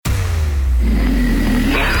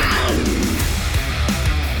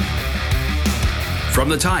from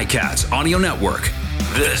the Ticats Audio Network.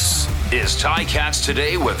 This is Ticats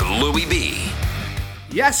Today with Louie B.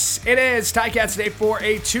 Yes, it is Ticats Today for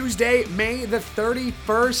a Tuesday, May the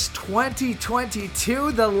 31st,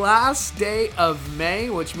 2022, the last day of May,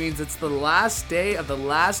 which means it's the last day of the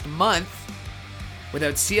last month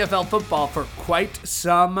without CFL football for quite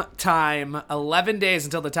some time. 11 days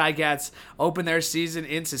until the Ticats open their season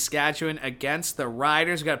in Saskatchewan against the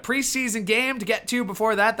Riders. We've got a preseason game to get to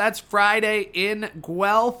before that. That's Friday in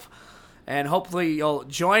Guelph. And hopefully you'll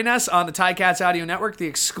join us on the Ticats Audio Network, the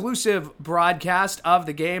exclusive broadcast of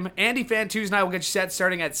the game. Andy Fantuz and I will get you set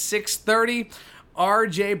starting at 6:30.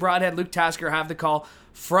 RJ Broadhead, Luke Tasker have the call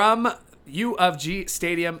from U of G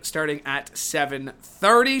Stadium starting at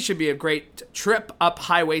 7:30. Should be a great trip up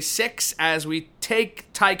Highway 6 as we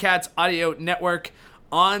take Ticats Audio Network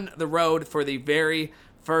on the road for the very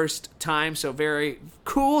first time. So very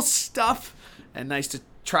cool stuff and nice to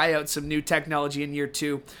try out some new technology in year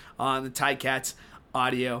two on the Ticats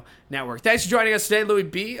Audio Network. Thanks for joining us today, Louie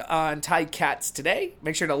B, on Ticats Today.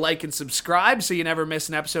 Make sure to like and subscribe so you never miss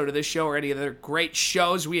an episode of this show or any other great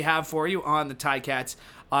shows we have for you on the Ticats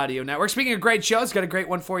Audio Network. Speaking of great shows, got a great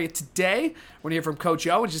one for you today. We're going to hear from Coach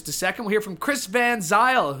O in just a second. We'll hear from Chris Van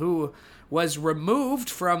Zyl, who was removed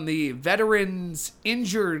from the veterans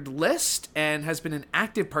injured list and has been an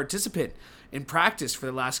active participant in practice for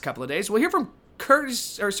the last couple of days. We'll hear from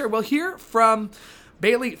we'll hear from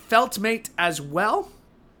Bailey Feltmate as well.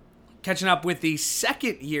 Catching up with the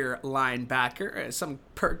second-year linebacker. Something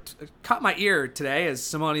caught my ear today as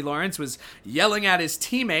Simone Lawrence was yelling at his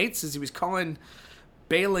teammates as he was calling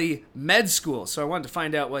Bailey med school. So I wanted to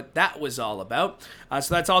find out what that was all about.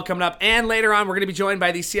 So that's all coming up. And later on, we're going to be joined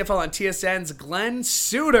by the CFL on TSN's Glenn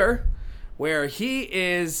Suter, where he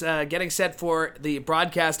is getting set for the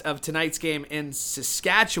broadcast of tonight's game in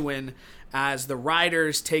Saskatchewan as the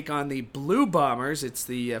Riders take on the Blue Bombers. It's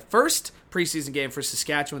the first preseason game for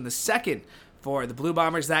Saskatchewan, the second for the Blue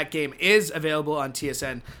Bombers. That game is available on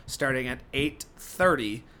TSN starting at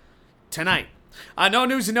 8:30 tonight. No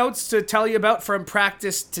news and notes to tell you about from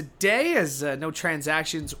practice today as no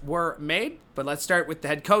transactions were made. But let's start with the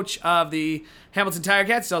head coach of the Hamilton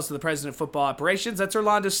Ticats. He's also the president of football operations. That's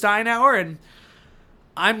Orlando Steinauer. And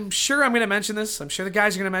I'm sure I'm going to mention this. I'm sure the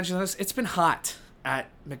guys are going to mention this. It's been hot at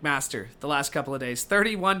McMaster the last couple of days.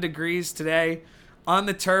 31 degrees today on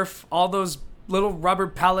the turf. All those little rubber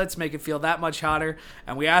pellets make it feel that much hotter.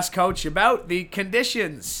 And we asked Coach about the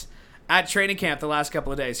conditions at training camp the last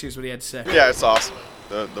couple of days. Here's what he had to say. Yeah, it's awesome.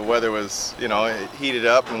 The weather was, it heated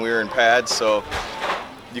up and we were in pads, so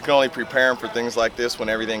you can only prepare them for things like this when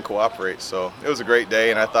everything cooperates. So it was a great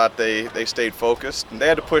day, and I thought they stayed focused. And they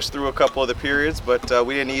had to push through a couple of the periods, but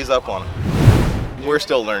we didn't ease up on them. We're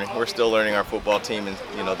still learning. We're still learning our football team and,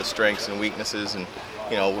 the strengths and weaknesses. And,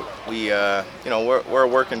 we're a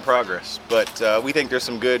work in progress. But we think there's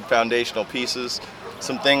some good foundational pieces,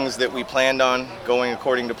 some things that we planned on going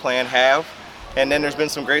according to plan have. And then there's been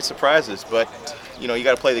some great surprises. But, you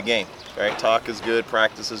got to play the game, right? Talk is good,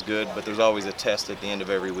 practice is good, but there's always a test at the end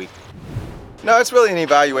of every week. No, it's really an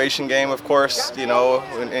evaluation game, of course.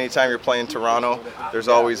 Anytime you're playing Toronto, there's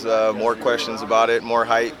always more questions about it, more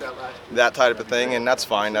hype, that type of thing, and that's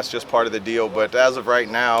fine. That's just part of the deal. But as of right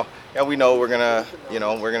now, we know we're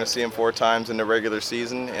gonna see him 4 times in the regular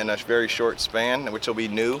season in a very short span, which will be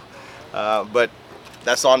new. But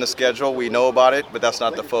that's on the schedule. We know about it, but that's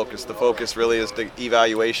not the focus. The focus really is the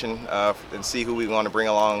evaluation and see who we want to bring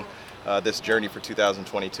along this journey for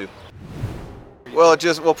 2022. Well,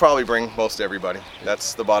 we'll probably bring most everybody.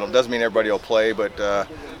 That's the bottom. Doesn't mean everybody will play, but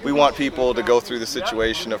we want people to go through the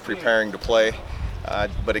situation of preparing to play.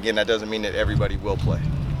 But again, that doesn't mean that everybody will play.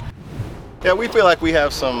 Yeah, we feel like we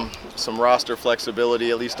have some roster flexibility,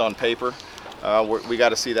 at least on paper. We got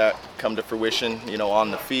to see that come to fruition, on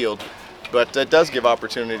the field. But it does give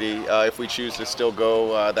opportunity if we choose to still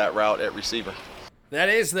go that route at receiver. That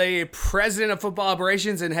is the president of football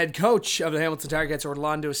operations and head coach of the Hamilton Ticats,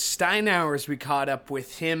 Orlando Steinauer, as we caught up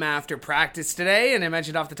with him after practice today. And I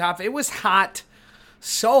mentioned off the top, it was hot,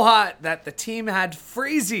 so hot that the team had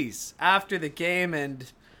freezies after the game. And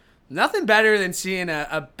nothing better than seeing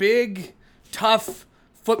a big, tough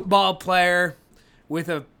football player with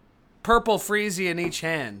a purple freezy in each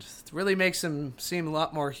hand. It really makes him seem a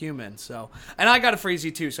lot more human. And I got a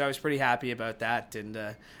freezy too, so I was pretty happy about that.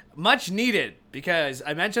 And much needed, because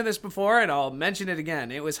I mentioned this before and I'll mention it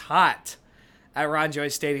again. It was hot at Ron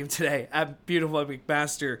Joyce Stadium today at beautiful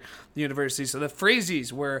McMaster University. So the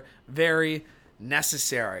freezies were very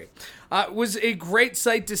necessary. It was a great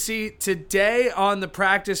sight to see today on the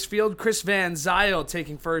practice field. Chris Van Zyl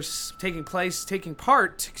taking part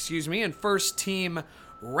in first team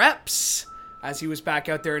reps as he was back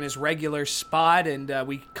out there in his regular spot. And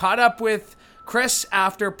we caught up with Chris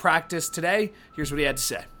after practice today. Here's what he had to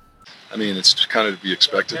say. I mean, it's kind of to be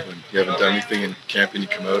expected when you haven't done anything in camp and you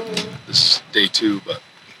come out, and this is day 2, but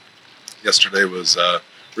yesterday was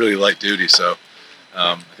really light duty, so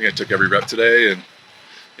I think I took every rep today, and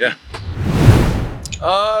yeah.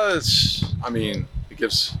 It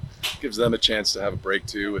gives them a chance to have a break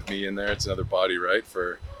too with me in there. It's another body, right,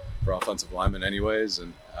 for offensive linemen anyways,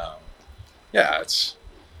 and it's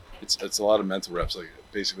a lot of mental reps. Like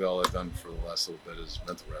basically all I've done for the last little bit is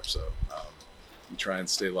mental reps, so you try and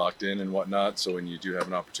stay locked in and whatnot, so when you do have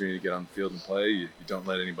an opportunity to get on the field and play, you don't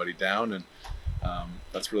let anybody down, and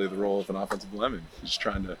that's really the role of an offensive lineman. You're just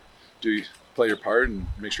trying to play your part and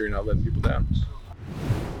make sure you're not letting people down.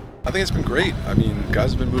 I think it's been great. I mean,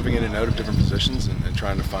 guys have been moving in and out of different positions and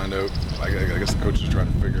trying to find out. I guess the coaches are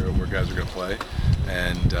trying to figure out where guys are going to play,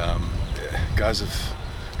 and guys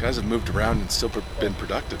have moved around and still been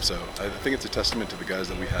productive. So I think it's a testament to the guys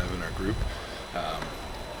that we have in our group.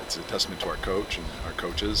 It's a testament to our coach and our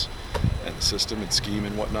coaches and the system and scheme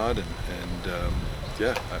and whatnot.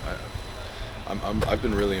 I've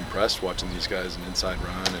been really impressed watching these guys in inside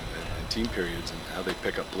run and team periods and how they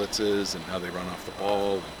pick up blitzes and how they run off the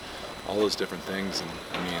ball and all those different things. And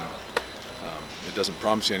I mean, it doesn't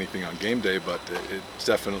promise you anything on game day, but it's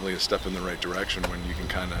definitely a step in the right direction when you can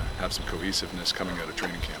kind of have some cohesiveness coming out of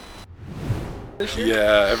training camp.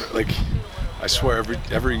 Yeah, I swear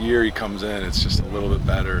every year he comes in, it's just a little bit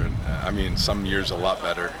better. And I mean, some years a lot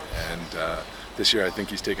better. And this year I think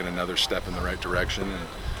he's taken another step in the right direction. And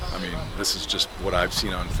I mean, this is just what I've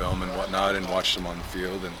seen on film and whatnot and watched him on the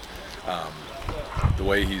field. And the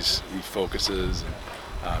way he focuses and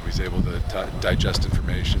he's able to digest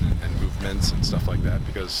information and movements and stuff like that,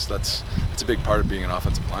 because that's a big part of being an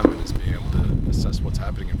offensive lineman, is being able to assess what's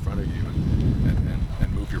happening in front of you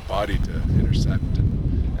and move your body to intercept and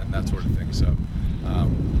that sort of thing. So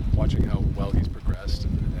watching how well he's progressed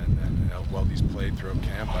and how well he's played throughout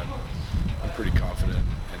camp, I'm pretty confident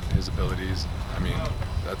in his abilities. I mean,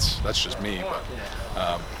 that's just me,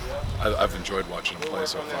 but I've enjoyed watching him play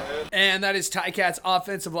so far. And that is Ticats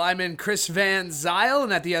offensive lineman Chris Van Zyl.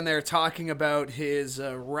 And at the end they're talking about his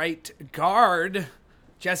right guard,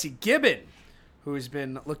 Jesse Gibbon, who's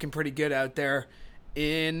been looking pretty good out there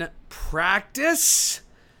in practice.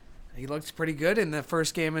 He looked pretty good in the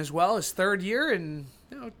first game as well, his third year. And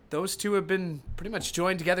those two have been pretty much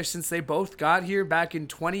joined together since they both got here back in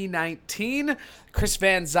 2019. Chris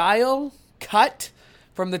Van Zyl cut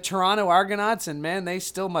from the Toronto Argonauts, and man, they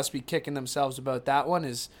still must be kicking themselves about that one.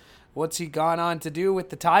 What's he gone on to do with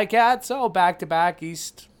the Ticats? Oh, back-to-back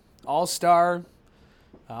East All-Star,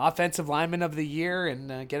 Offensive Lineman of the Year,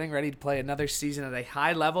 and getting ready to play another season at a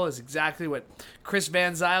high level is exactly what Chris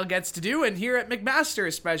Van Zyl gets to do. And here at McMaster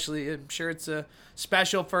especially, I'm sure it's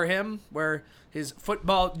special for him, where his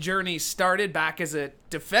football journey started back as a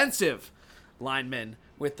defensive lineman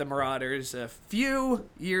with the Marauders a few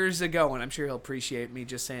years ago, and I'm sure he'll appreciate me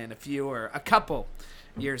just saying a few or a couple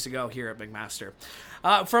years ago here at McMaster.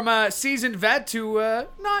 From a seasoned vet to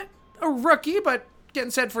not a rookie, but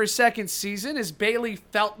getting set for his second season is Bailey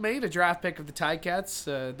Feltmate, a draft pick of the Ticats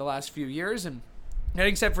the last few years, and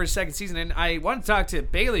getting set for his second season. And I want to talk to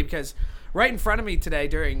Bailey because right in front of me today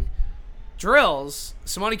during drills,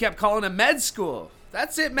 Simone kept calling him Med School.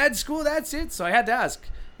 That's it, Med School, that's it. So I had to ask,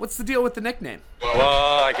 what's the deal with the nickname?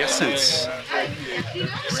 Well, I guess since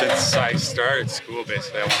I started school,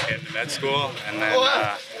 basically, I want to get into med school, and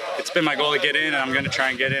then it's been my goal to get in, and I'm going to try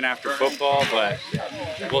and get in after football, but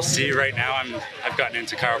we'll see. Right now, I've gotten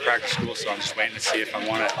into chiropractic school, so I'm just waiting to see if I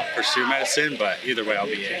want to pursue medicine, but either way, I'll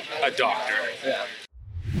be a doctor. Yeah.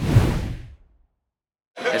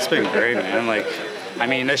 It's been great,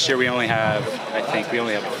 man. This year we only have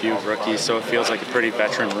a few rookies, so it feels like a pretty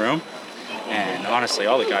veteran room. And honestly,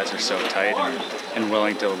 all the guys are so tight and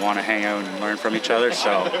willing to want to hang out and learn from each other.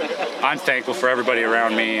 So I'm thankful for everybody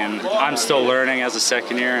around me, and I'm still learning as a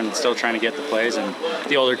second year and still trying to get the plays. And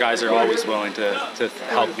the older guys are always willing to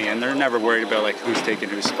help me, and they're never worried about who's taking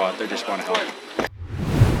whose spot. They just want to help.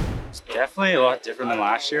 It's definitely a lot different than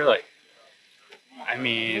last year.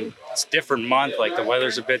 It's a different month. The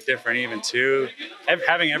weather's a bit different even too.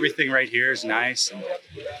 Having everything right here is nice. And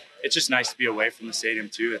it's just nice to be away from the stadium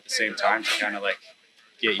too at the same time to kind of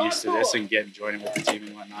get used to this and get enjoying it with the team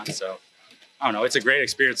and whatnot. So I don't know, it's a great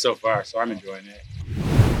experience so far, so I'm enjoying it.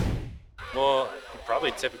 Well, you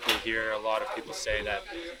probably typically hear a lot of people say that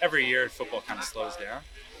every year football kind of slows down.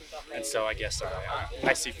 And so I guess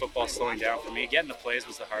I see football slowing down for me. Getting the plays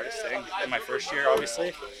was the hardest thing in my first year,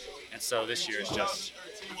 obviously. And so this year is just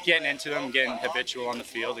getting into them, getting habitual on the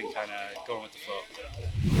field and kind of going with the flow.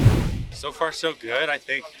 So far, so good. I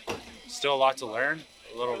think still a lot to learn,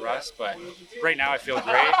 a little rust, but right now I feel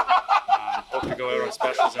great. Hope to go out on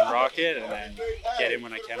specials and rock it, and then get in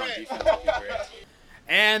when I can on defense. Would be great.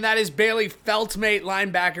 And that is Bailey Feltmate,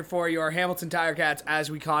 linebacker for your Hamilton Tiger Cats,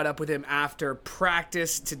 as we caught up with him after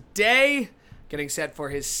practice today, getting set for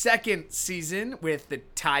his second season with the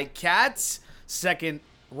Ticats. Second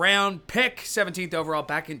round pick, 17th overall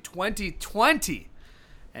back in 2020.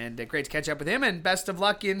 And great to catch up with him, and best of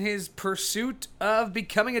luck in his pursuit of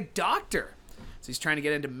becoming a doctor. So he's trying to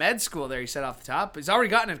get into med school there, he said off the top. He's already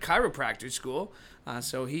gotten a chiropractor school,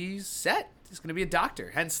 so he's set. He's going to be a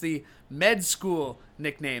doctor, hence the med school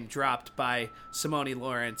nickname dropped by Simone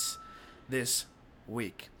Lawrence this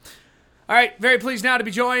week. All right, very pleased now to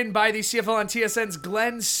be joined by the CFL on TSN's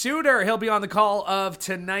Glenn Suter. He'll be on the call of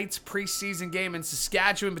tonight's preseason game in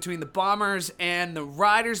Saskatchewan between the Bombers and the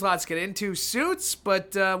Riders. Lots to get into, Suits,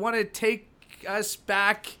 but want to take us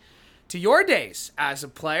back to your days as a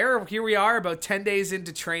player. Here we are about 10 days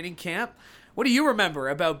into training camp. What do you remember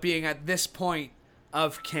about being at this point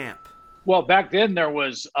of camp? Well, back then there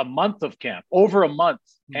was a month of camp, over a month,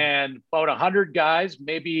 and about 100 guys,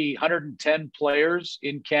 maybe 110 players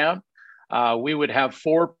in camp. We would have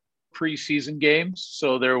 4 preseason games.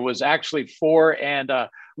 So there was actually 4, and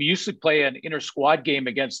we used to play an inter-squad game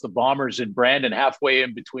against the Bombers in Brandon, halfway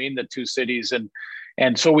in between the two cities.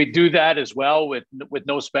 And so we do that as well with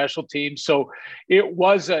no special teams. So it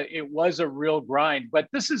was a real grind, but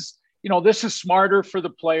this is smarter for the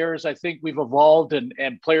players. I think we've evolved,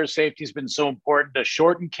 and player safety has been so important to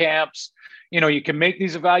shorten camps. You can make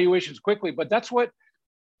these evaluations quickly, but that's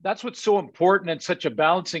what's so important and such a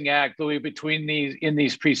balancing act, Louis, between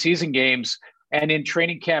these preseason games and in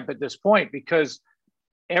training camp at this point, because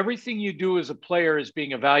everything you do as a player is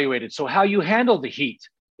being evaluated. So how you handle the heat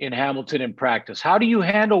in Hamilton in practice, how do you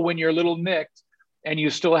handle when you're a little nicked and you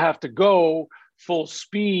still have to go full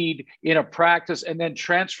speed in a practice and then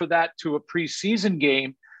transfer that to a preseason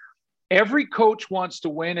game? Every coach wants to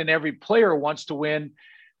win and every player wants to win,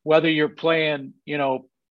 whether you're playing,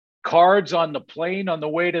 cards on the plane on the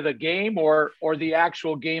way to the game or the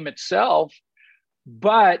actual game itself.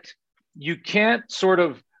 But you can't sort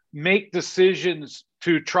of make decisions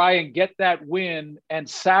to try and get that win and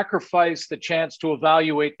sacrifice the chance to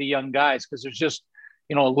evaluate the young guys, because there's just,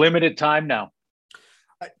 a limited time now.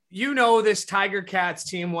 You know this Tiger Cats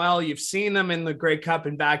team well. You've seen them in the Grey Cup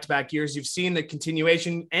in back-to-back years. You've seen the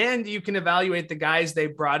continuation, and you can evaluate the guys they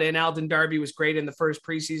brought in. Alden Darby was great in the first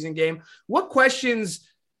preseason game. What questions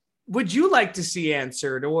would you like to see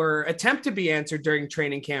answered or attempt to be answered during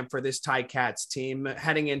training camp for this Ticats team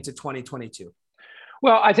heading into 2022?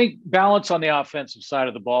 Well, I think balance on the offensive side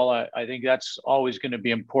of the ball, I think that's always going to be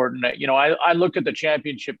important. I look at the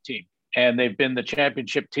championship team, and they've been the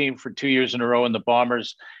championship team for 2 years in a row in the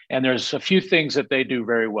Bombers. And there's a few things that they do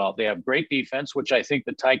very well. They have great defense, which I think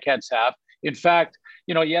the Ticats have. In fact,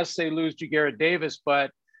 yes, they lose Jagara Davis, but,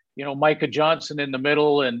 Micah Johnson in the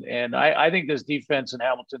middle. And I think this defense in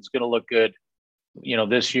Hamilton's going to look good,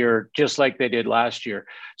 this year, just like they did last year.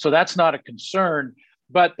 So that's not a concern.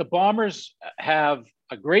 But the Bombers have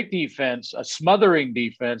a great defense, a smothering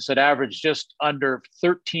defense that averaged just under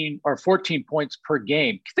 13 or 14 points per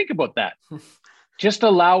game. Think about that. Just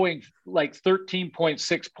allowing like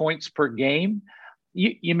 13.6 points per game.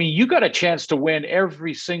 You got a chance to win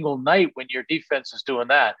every single night when your defense is doing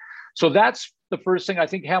that. So that's the first thing. I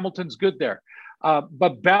think Hamilton's good there.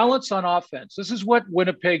 But balance on offense. This is what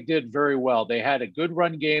Winnipeg did very well. They had a good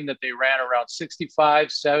run game that they ran around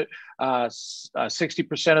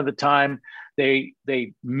 60% of the time. They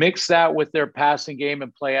mix that with their passing game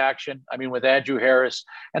and play action. With Andrew Harris.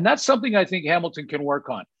 And that's something I think Hamilton can work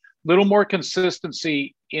on. Little more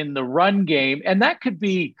consistency in the run game. And that could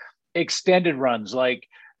be extended runs, like,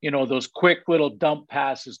 those quick little dump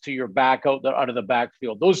passes to your back out of the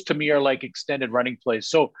backfield. Those to me are like extended running plays.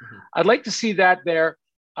 So I'd like to see that there.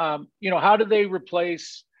 How do they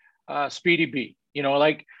replace Speedy B?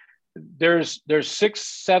 There's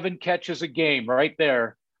 6-7 catches a game right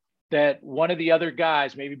there that one of the other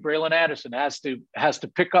guys, maybe Braylon Anderson, has to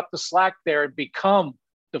pick up the slack there and become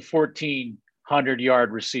the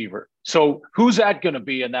 1,400-yard receiver. So who's that going to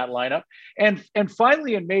be in that lineup? And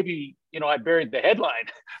finally, and maybe, I buried the headline,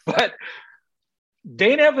 but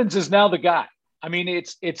Dane Evans is now the guy.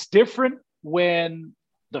 It's different when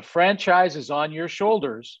the franchise is on your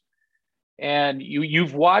shoulders and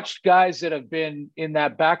you've watched guys that have been in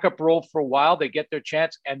that backup role for a while. They get their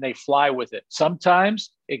chance and they fly with it.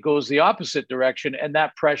 Sometimes it goes the opposite direction and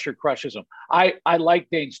that pressure crushes them. I like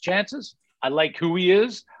Dane's chances. I like who he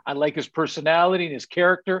is. I like his personality and his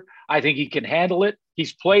character. I think he can handle it.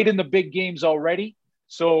 He's played in the big games already.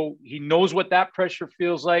 So he knows what that pressure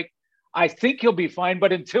feels like. I think he'll be fine,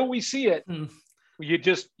 but until we see it, you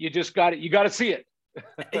just got it. You got to see it.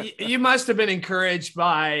 You must have been encouraged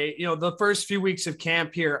by, the first few weeks of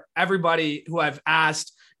camp here. Everybody who I've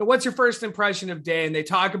asked, what's your first impression of Day? And they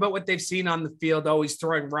talk about what they've seen on the field. Oh, he's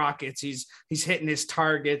throwing rockets. He's hitting his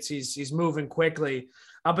targets. He's moving quickly.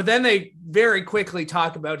 But then they very quickly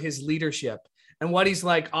talk about his leadership and what he's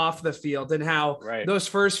like off the field, and how those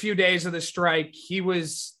first few days of the strike, he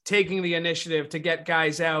was taking the initiative to get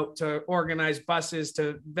guys out, to organize buses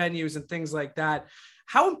to venues and things like that.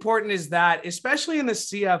 How important is that, especially in the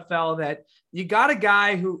CFL, that you got a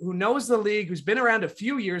guy who knows the league, who's been around a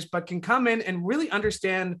few years, but can come in and really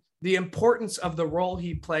understand the importance of the role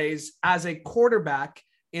he plays as a quarterback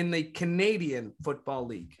in the Canadian Football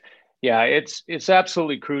League? Yeah, it's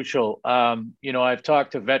absolutely crucial. I've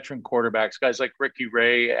talked to veteran quarterbacks, guys like Ricky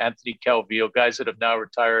Ray, Anthony Calvillo, guys that have now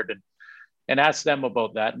retired, and asked them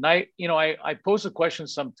about that. And I pose a question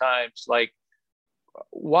sometimes, like,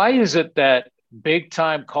 why is it that big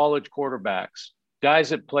time college quarterbacks, guys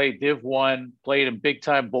that play Div 1, played in big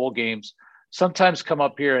time bowl games, sometimes come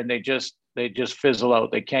up here and they just fizzle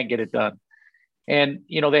out. They can't get it done. And,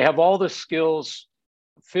 they have all the skills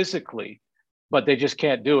physically, but they just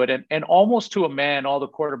can't do it. And almost to a man, all the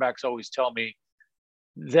quarterbacks always tell me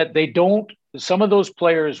that some of those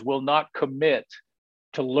players will not commit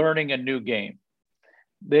to learning a new game.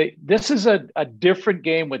 This is a different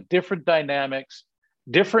game with different dynamics,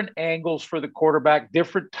 different angles for the quarterback,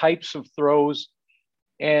 different types of throws.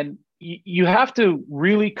 And you have to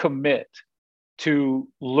really commit to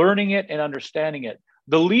learning it and understanding it.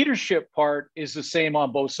 The leadership part is the same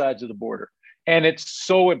on both sides of the border. And it's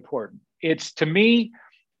so important. To me,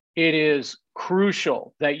 it is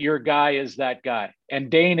crucial that your guy is that guy.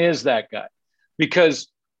 And Dane is that guy, because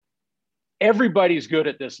everybody's good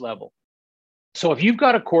at this level. So if you've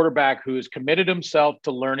got a quarterback who has committed himself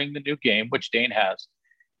to learning the new game, which Dane has,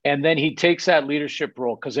 and then he takes that leadership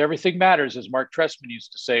role, because everything matters, as Mark Trestman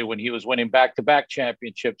used to say when he was winning back-to-back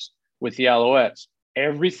championships with the Alouettes.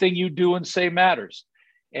 Everything you do and say matters.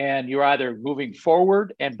 And you're either moving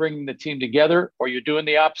forward and bringing the team together, or you're doing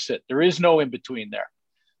the opposite. There is no in between there.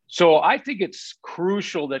 So I think it's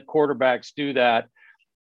crucial that quarterbacks do that.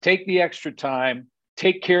 Take the extra time,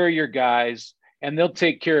 take care of your guys, and they'll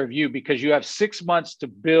take care of you, because you have 6 months to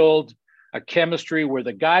build a chemistry where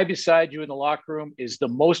the guy beside you in the locker room is the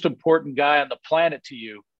most important guy on the planet to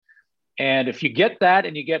you. And if you get that,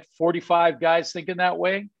 and you get 45 guys thinking that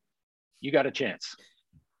way, you got a chance.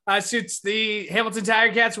 Suits, the Hamilton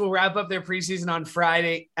Tiger Cats will wrap up their preseason on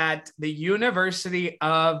Friday at the University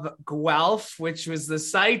of Guelph, which was the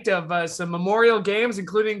site of some memorial games,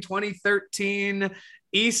 including 2013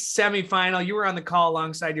 East semifinal. You were on the call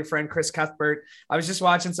alongside your friend Chris Cuthbert. I was just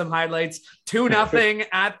watching some highlights. 2-0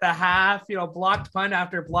 at the half. Blocked punt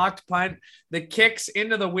after blocked punt. The kicks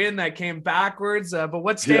into the wind that came backwards. But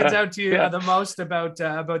what stands out to you the most about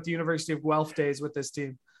the University of Guelph days with this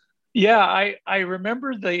team? Yeah, I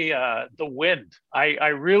remember the wind. I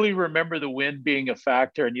really remember the wind being a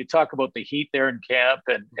factor. And you talk about the heat there in camp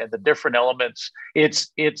and the different elements.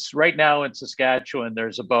 It's right now in Saskatchewan,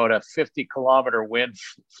 there's about a 50-kilometer wind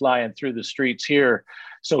flying through the streets here.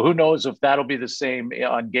 So who knows if that'll be the same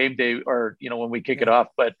on game day or, when we kick it off.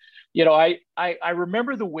 But, I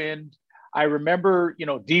remember the wind. I remember,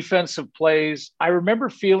 defensive plays. I remember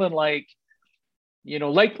feeling like,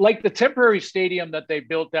 like the temporary stadium that they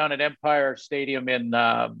built down at Empire Stadium in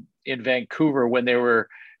Vancouver when they were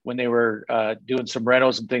doing some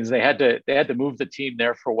renos and things. They had to move the team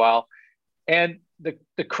there for a while, and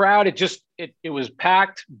the crowd it was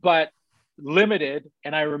packed but limited.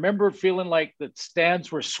 And I remember feeling like the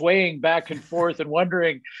stands were swaying back and forth and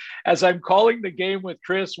wondering, as I'm calling the game with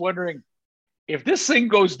Chris, wondering if this thing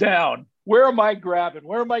goes down, where am I grabbing?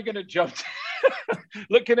 Where am I going to jump to?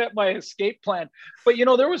 Looking at my escape plan. But,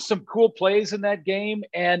 there was some cool plays in that game.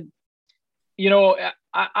 And,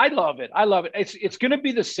 I love it. I love it. It's going to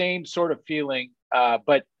be the same sort of feeling,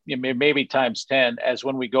 but maybe times 10 as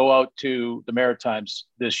when we go out to the Maritimes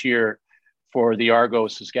this year for the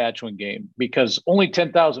Argos Saskatchewan game, because only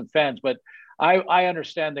 10,000 fans, but I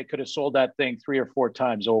understand they could have sold that thing 3 or 4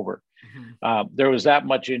 times over. Mm-hmm. There was that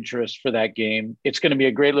much interest for that game. It's going to be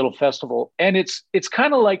a great little festival. And it's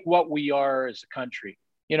kind of like what we are as a country.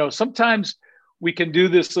 Sometimes we can do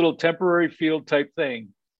this little temporary field type thing,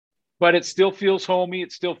 but it still feels homey.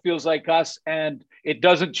 It still feels like us. And it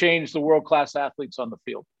doesn't change the world-class athletes on the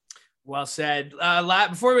field. Well said.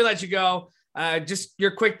 Before we let you go, just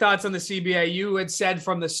your quick thoughts on the CBA. You had said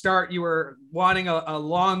from the start you were wanting a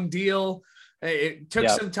long deal It took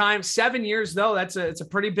some time. 7 years, though, it's a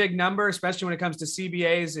pretty big number, especially when it comes to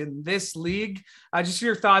CBAs in this league. Just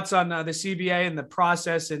your thoughts on the CBA and the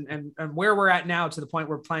process and where we're at now to the point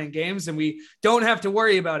we're playing games and we don't have to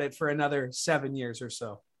worry about it for another 7 years or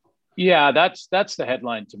so. Yeah, that's the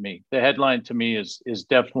headline to me. The headline to me is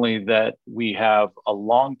definitely that we have a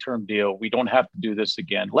long-term deal. We don't have to do this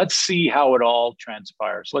again. Let's see how it all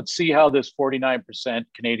transpires. Let's see how this 49%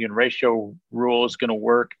 Canadian ratio rule is going to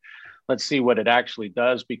work. Let's see what it actually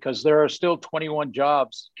does, because there are still 21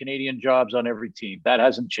 jobs, Canadian jobs on every team. That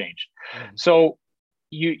hasn't changed. So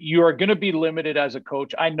you are going to be limited as a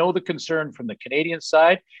coach. I know the concern from the Canadian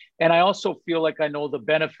side, and I also feel like I know the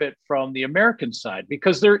benefit from the American side,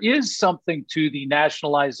 because there is something to the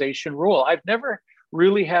nationalization rule. I've never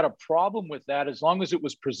really had a problem with that as long as it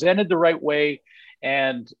was presented the right way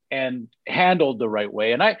and handled the right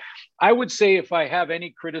way. And I would say, if I have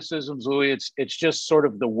any criticisms, Louis, it's just sort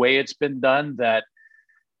of the way it's been done, that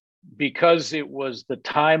because it was the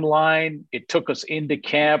timeline, it took us into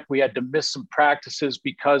camp. We had to miss some practices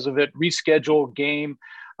because of it, reschedule game.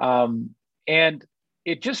 And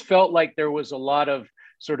it just felt like there was a lot of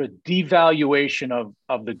sort of devaluation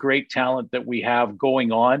of the great talent that we have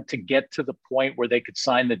going on to get to the point where they could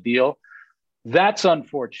sign the deal. That's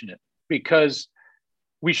unfortunate, because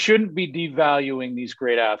we shouldn't be devaluing these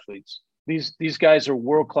great athletes. These guys are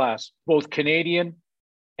world-class, both Canadian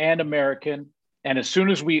and American. And as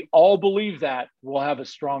soon as we all believe that, we'll have a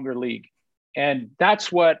stronger league. And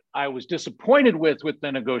that's what I was disappointed with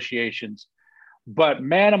the negotiations. But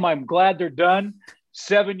man, I'm glad they're done.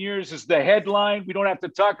 7 years is the headline. We don't have to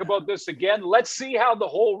talk about this again. Let's see how the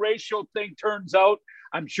whole racial thing turns out.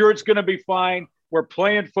 I'm sure it's going to be fine. We're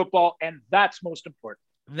playing football, and that's most important.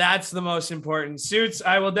 That's the most important. Suits,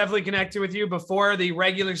 I will definitely connect with you before the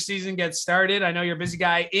regular season gets started. I know you're a busy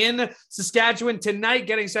guy in Saskatchewan tonight,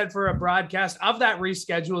 getting set for a broadcast of that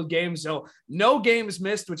rescheduled game. So no games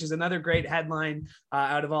missed, which is another great headline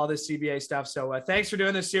out of all this CBA stuff. So thanks for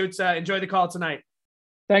doing this, Suits. Enjoy the call tonight.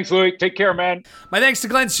 Thanks, Louis. Take care, man. My thanks to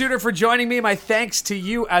Glenn Suter for joining me. My thanks to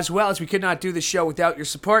you as well, as we could not do the show without your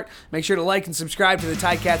support. Make sure to like and subscribe to the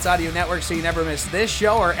Ticats Audio Network so you never miss this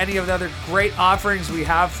show or any of the other great offerings we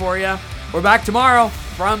have for you. We're back tomorrow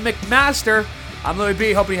from McMaster. I'm Louis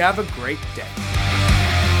B. Hope you have a great day.